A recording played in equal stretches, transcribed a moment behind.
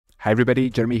Hi everybody,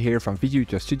 Jeremy here from Video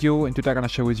Editor Studio, and today I'm going to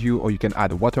share with you how you can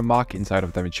add a watermark inside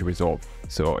of Davinci Resolve.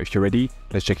 So if you're ready,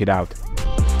 let's check it out.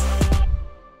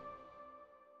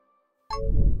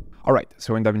 Alright,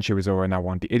 so in Davinci Resolve right now we're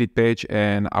on the edit page,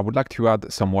 and I would like to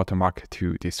add some watermark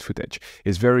to this footage.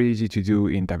 It's very easy to do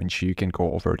in Davinci. You can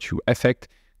go over to Effect,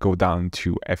 go down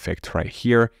to Effect right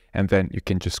here, and then you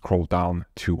can just scroll down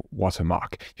to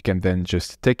watermark. You can then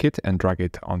just take it and drag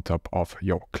it on top of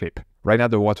your clip. Right now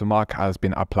the watermark has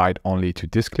been applied only to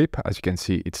this clip. As you can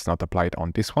see, it's not applied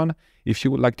on this one. If you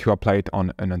would like to apply it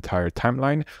on an entire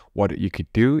timeline, what you could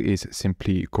do is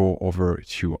simply go over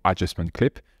to adjustment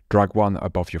clip, drag one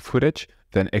above your footage,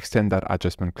 then extend that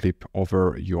adjustment clip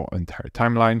over your entire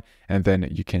timeline, and then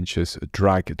you can just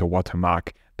drag the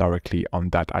watermark directly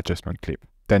on that adjustment clip.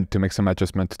 Then to make some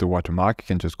adjustment to the watermark, you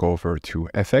can just go over to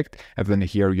Effect, and then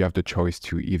here you have the choice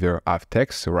to either have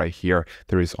text. So right here,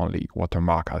 there is only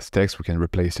watermark as text. We can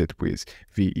replace it with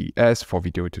VES for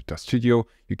Video Editor Studio.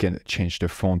 You can change the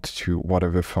font to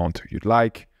whatever font you'd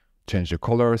like, change the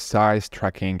color, size,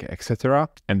 tracking, etc.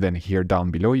 And then here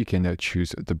down below, you can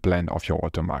choose the blend of your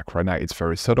watermark. Right now, it's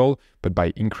very subtle, but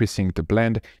by increasing the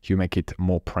blend, you make it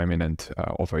more prominent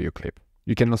over your clip.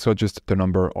 You can also adjust the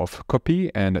number of copy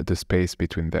and the space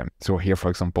between them. So here, for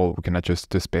example, we can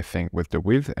adjust the spacing with the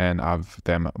width and have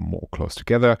them more close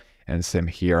together. And same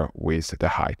here with the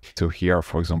height. So here,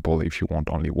 for example, if you want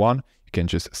only one, you can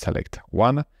just select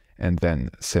one. And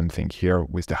then same thing here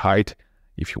with the height,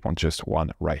 if you want just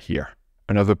one right here.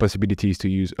 Another possibility is to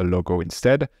use a logo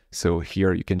instead. So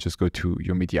here you can just go to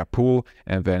your media pool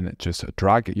and then just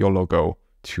drag your logo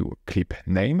to clip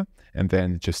name, and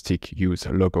then just tick use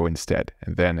logo instead,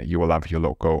 and then you will have your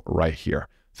logo right here.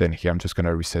 Then here I'm just going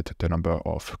to reset the number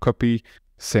of copy,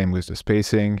 same with the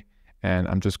spacing, and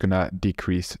I'm just going to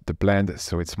decrease the blend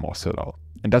so it's more subtle.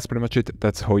 And that's pretty much it.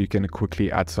 That's how you can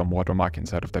quickly add some watermark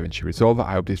inside of Davinci Resolve.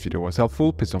 I hope this video was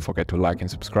helpful. Please don't forget to like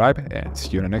and subscribe, and see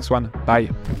you in the next one.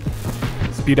 Bye!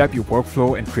 Speed up your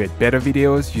workflow and create better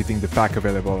videos using the pack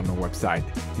available on our website,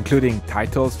 including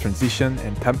titles, transition,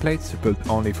 and templates built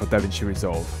only for Davinci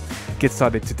Resolve. Get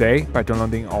started today by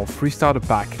downloading our free starter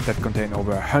pack that contains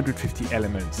over 150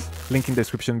 elements. Link in the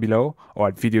description below or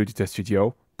at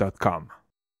videoeditorstudio.com.